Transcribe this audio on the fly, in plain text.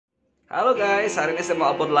Halo guys, hari ini saya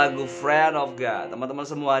mau upload lagu Friend of God. Teman-teman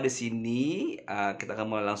semua di sini, kita akan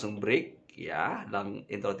mulai langsung break ya, dalam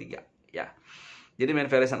intro 3 ya. Jadi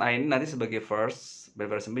main variation A ini nanti sebagai first,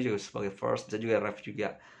 main variation B juga sebagai first, bisa juga ref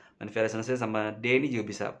juga. Main variation C sama D ini juga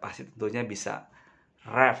bisa, pasti tentunya bisa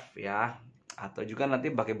ref ya. Atau juga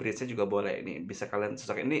nanti pakai bridge-nya juga boleh. Ini bisa kalian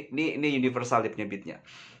sesuaikan. Ini universal dia punya beatnya.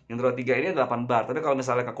 Intro 3 ini 8 bar. Tapi kalau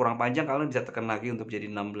misalnya kurang panjang, kalian bisa tekan lagi untuk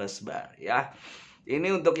jadi 16 bar ya.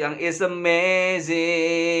 Ini untuk yang is amazing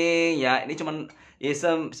ya. Ini cuman is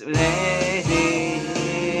amazing.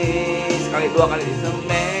 Sekali dua kali is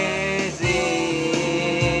amazing.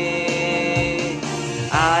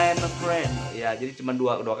 I'm a friend. Ya, jadi cuma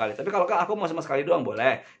dua kali. Tapi kalau aku mau sama sekali doang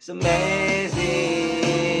boleh. It's amazing.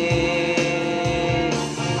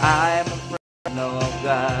 I'm a friend of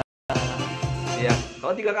God. Ya,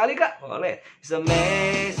 kalau 3 kali Kak, boleh. It's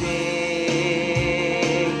amazing.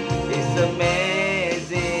 It's amazing.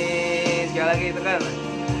 Lagi tekan,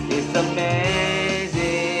 it's amazing,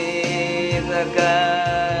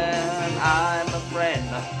 tekan, I'm a friend.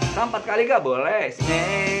 Sampai 4 kali Kak boleh. It's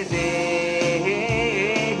amazing,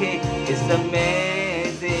 it's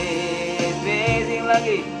amazing, it's amazing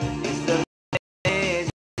lagi. It's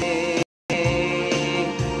amazing,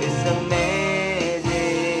 it's amazing,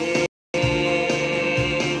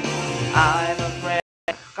 I'm a friend.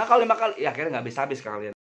 Kak kalau 5 kali, ya akhirnya nggak habis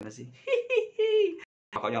kalian sih.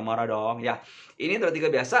 Pokoknya marah dong ya. Ini intro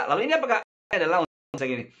 3 biasa. Lalu ini apa Kak? Ini adalah untuk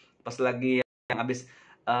saya gini. Pas lagi yang habis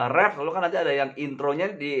ref, lalu kan nanti ada yang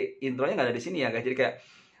intronya nggak ada di sini ya guys. Jadi kayak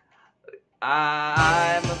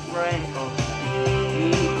I'm a friend of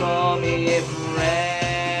you, call me a friend.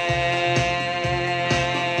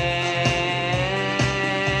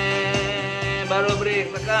 Baru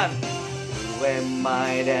break tekan. Who am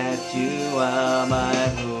I that you are my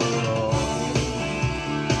hero?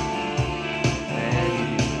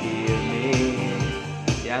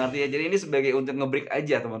 Ya ngerti ya, jadi ini sebagai untuk ngebreak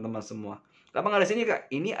aja teman-teman semua. Kenapa nggak ada sini Kak?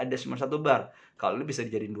 Ini ada cuma 1 bar. Kalau ini bisa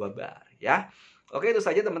dijadiin 2 bar ya. Oke, itu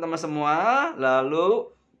saja teman-teman semua. Lalu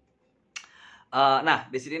nah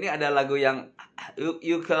di sini nih ada lagu yang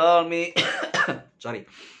you call me sorry.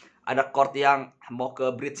 Ada chord yang mau ke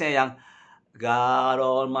bridge-nya yang God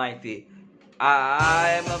Almighty.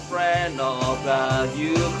 I'm a friend of God,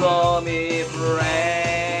 you call me friend.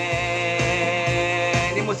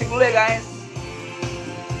 Ini musik dulu ya guys.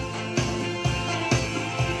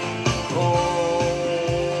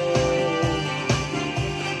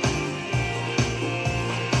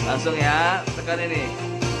 Langsung ya, tekan ini.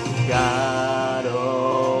 God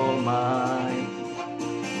Almighty,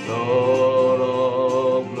 Lord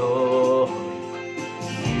of glory,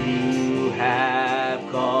 you have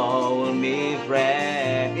called me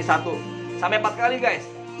friend. Ini 1 sampai 4 kali guys.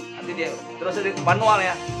 Nanti dia terus di manual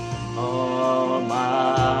ya.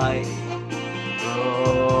 Almighty,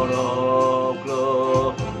 Lord of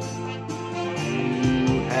glory,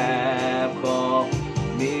 you have called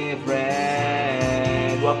me friend.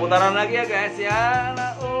 2 putaran lagi ya guys ya.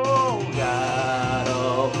 Oh God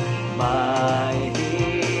Almighty,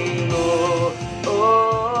 Lord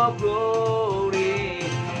of glory,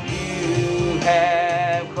 you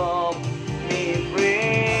have called me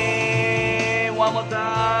friend. One more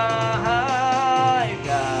time.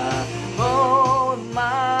 God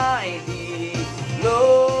Almighty,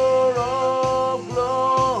 Lord of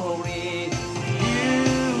glory,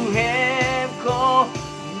 you have called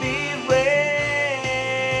me friend.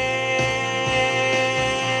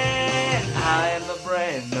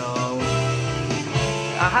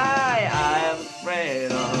 Hi, I'm a friend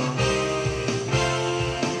of,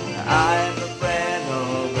 I'm a friend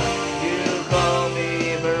of God, you call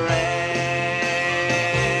me friend,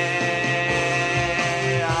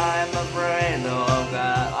 I'm a friend of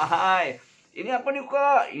God. Hi, ini apa nih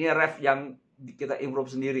Kak? Ini ref yang kita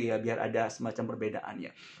improve sendiri ya, biar ada semacam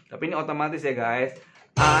perbedaannya. Tapi ini otomatis ya guys.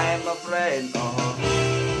 I'm a friend of.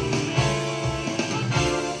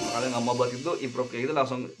 Kalau nggak mau buat itu improve kayak gitu,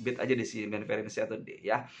 langsung beat aja di sini main variation C atau D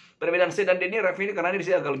ya. Perbedaan C dan D ini ref ini karena di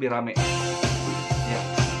sini agak lebih rame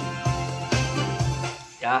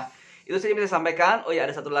ya. Itu saja bisa sampaikan. Oh ya,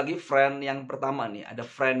 ada satu lagi friend yang pertama nih. Ada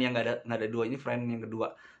friend yang nggak ada 2, ini friend yang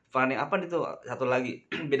kedua. Friend yang apa nih tuh? Satu lagi.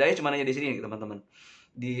 Bedanya cuma hanya di sini teman-teman.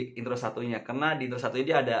 Di intro satunya. Karena di intro satunya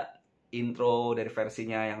dia ada intro dari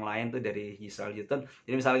versinya yang lain tuh dari Israel Houghton.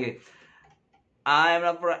 Jadi misalnya lagi I'm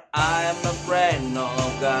a friend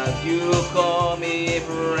of God, you call me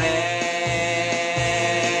friend.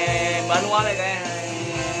 Manual ya kayak.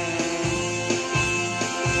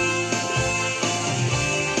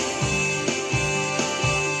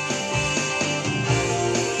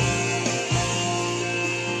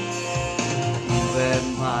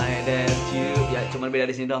 that you. Ya cuma beda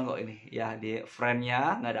di sini doang kok ini. Ya di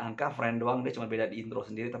friend-nya nggak ada angka, friend doang, dia cuma beda di intro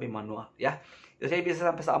sendiri tapi manual ya. Itu saya bisa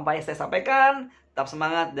sampai saya sampaikan. Tetap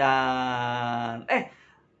semangat dan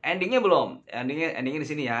endingnya belum. Endingnya di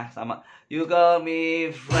sini ya, sama you call me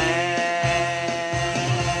friend.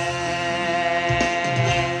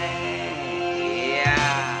 Ya,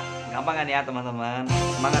 gampang kan ya teman-teman?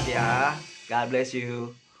 Semangat ya. God bless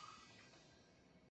you.